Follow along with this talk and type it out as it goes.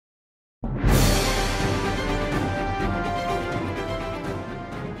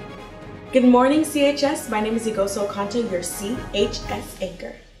Good morning, CHS. My name is Colton, your CHS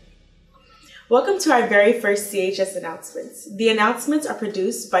anchor. Welcome to our very first CHS announcements. The announcements are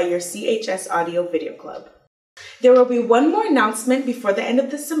produced by your CHS Audio Video Club. There will be one more announcement before the end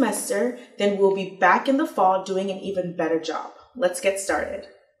of the semester, then we'll be back in the fall doing an even better job. Let's get started.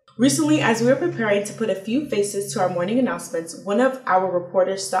 Recently, as we were preparing to put a few faces to our morning announcements, one of our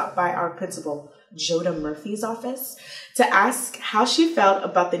reporters stopped by our principal, Joda Murphy's office, to ask how she felt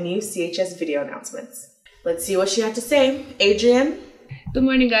about the new CHS video announcements. Let's see what she had to say. Adrian? Good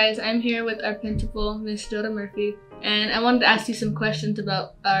morning, guys. I'm here with our principal, Miss Joda Murphy, and I wanted to ask you some questions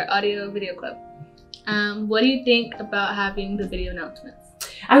about our audio video club. What do you think about having the video announcements?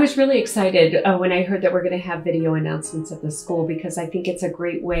 I was really excited when I heard that we're going to have video announcements at the school, because I think it's a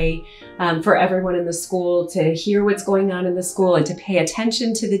great way for everyone in the school to hear what's going on in the school and to pay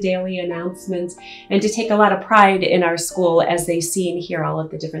attention to the daily announcements and to take a lot of pride in our school as they see and hear all of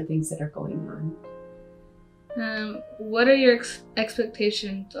the different things that are going on. What are your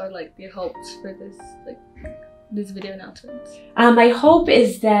expectations or your hopes for these video announcements? My hope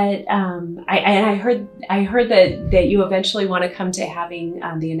is that I heard that you eventually want to come to having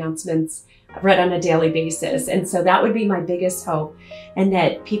the announcements read on a daily basis, and so that would be my biggest hope, and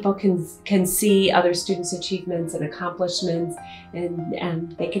that people can see other students' achievements and accomplishments,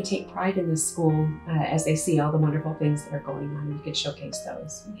 and they can take pride in the school as they see all the wonderful things that are going on, and you can showcase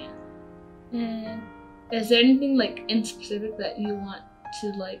those. Yeah. And is there anything in specific that you want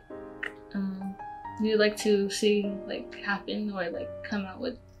to you'd like to see happen or come out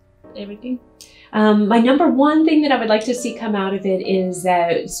with everything? My number one thing that I would like to see come out of it is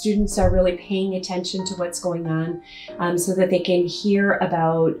that students are really paying attention to what's going on, so that they can hear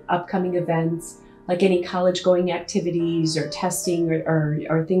about upcoming events, like any college going activities or testing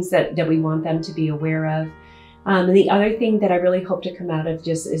or things that we want them to be aware of. And the other thing that I really hope to come out of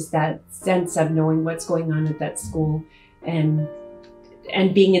just is that sense of knowing what's going on at that school and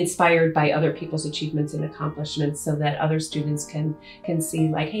being inspired by other people's achievements and accomplishments, so that other students can see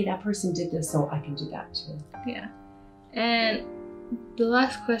hey, that person did this, so I can do that too. Yeah. And the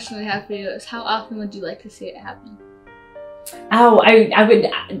last question I have for you is, how often would you like to see it happen? Oh,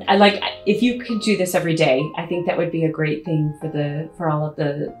 I like if you could do this every day. I think that would be a great thing for all of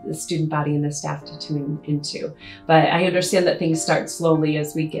the student body and the staff to tune into. But I understand that things start slowly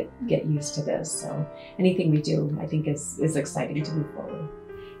as we get used to this. So anything we do, I think is exciting to move forward.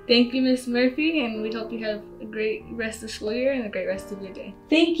 Thank you, Miss Murphy, and we hope you have a great rest of the school year and a great rest of your day.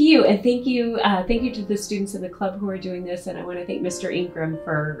 Thank you, and thank you to the students in the club who are doing this, and I want to thank Mr. Ingram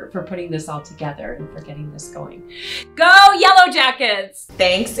for putting this all together and for getting this going. Go Yellow Jackets!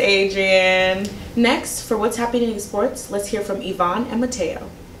 Thanks, Adrian. Next, for what's happening in sports, let's hear from Yvonne and Mateo.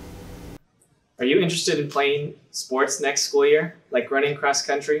 Are you interested in playing sports next school year, like running cross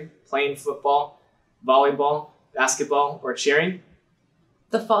country, playing football, volleyball, basketball, or cheering?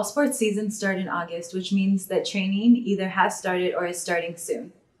 The fall sports season started in August, which means that training either has started or is starting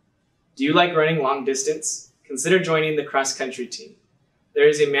soon. Do you like running long distance? Consider joining the cross-country team. There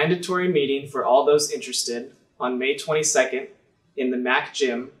is a mandatory meeting for all those interested on May 22nd in the MAC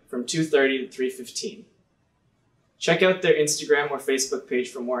gym from 2:30 to 3:15. Check out their Instagram or Facebook page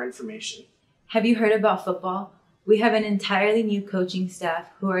for more information. Have you heard about football? We have an entirely new coaching staff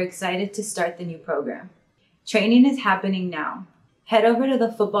who are excited to start the new program. Training is happening now. Head over to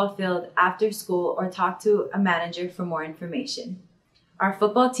the football field after school or talk to a manager for more information. Our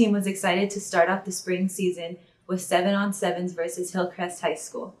football team was excited to start off the spring season with 7-on-7s versus Hillcrest High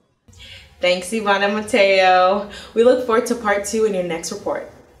School. Thanks, Yvonne and Mateo. We look forward to part 2 in your next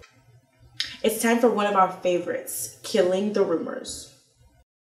report. It's time for one of our favorites, Killing the Rumors.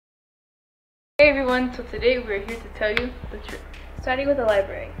 Hey everyone, so today we're here to tell you the truth. Starting with the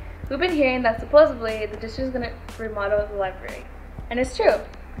library. We've been hearing that supposedly the district is going to remodel the library. And it's true.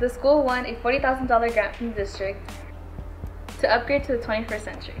 The school won a $40,000 grant from the district to upgrade to the 21st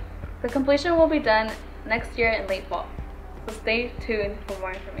century. The completion will be done next year in late fall, so stay tuned for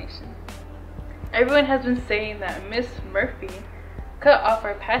more information. Everyone has been saying that Miss Murphy cut off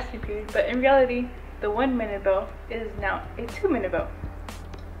our passing period, but in reality, the 1-minute bell is now a 2-minute bell.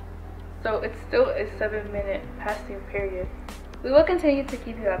 So it's still a 7-minute passing period. We will continue to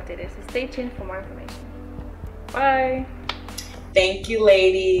keep you updated, so stay tuned for more information. Bye! Thank you,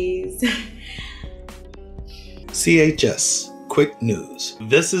 ladies. CHS, quick news.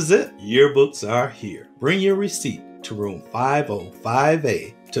 This is it. Yearbooks are here. Bring your receipt to room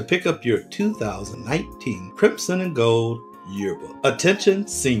 505A to pick up your 2019 Crimson and Gold yearbook. Attention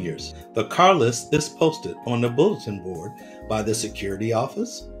seniors. The car list is posted on the bulletin board by the security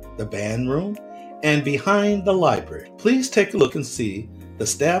office, the band room, and behind the library. Please take a look and see the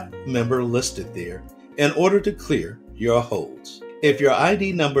staff member listed there in order to clear your holds. If your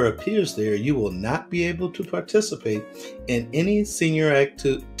ID number appears there, you will not be able to participate in any senior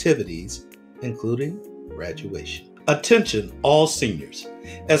activities, including graduation. Attention, all seniors.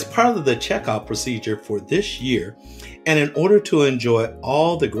 As part of the checkout procedure for this year, and in order to enjoy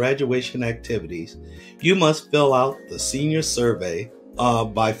all the graduation activities, you must fill out the senior survey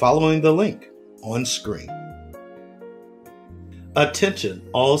by following the link on screen. Attention,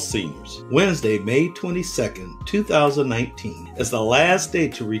 all seniors. Wednesday, May 22nd, 2019 is the last day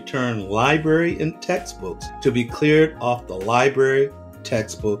to return library and textbooks to be cleared off the library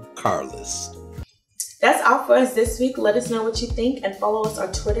textbook card list. That's all for us this week. Let us know what you think and follow us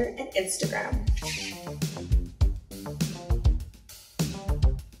on Twitter and Instagram.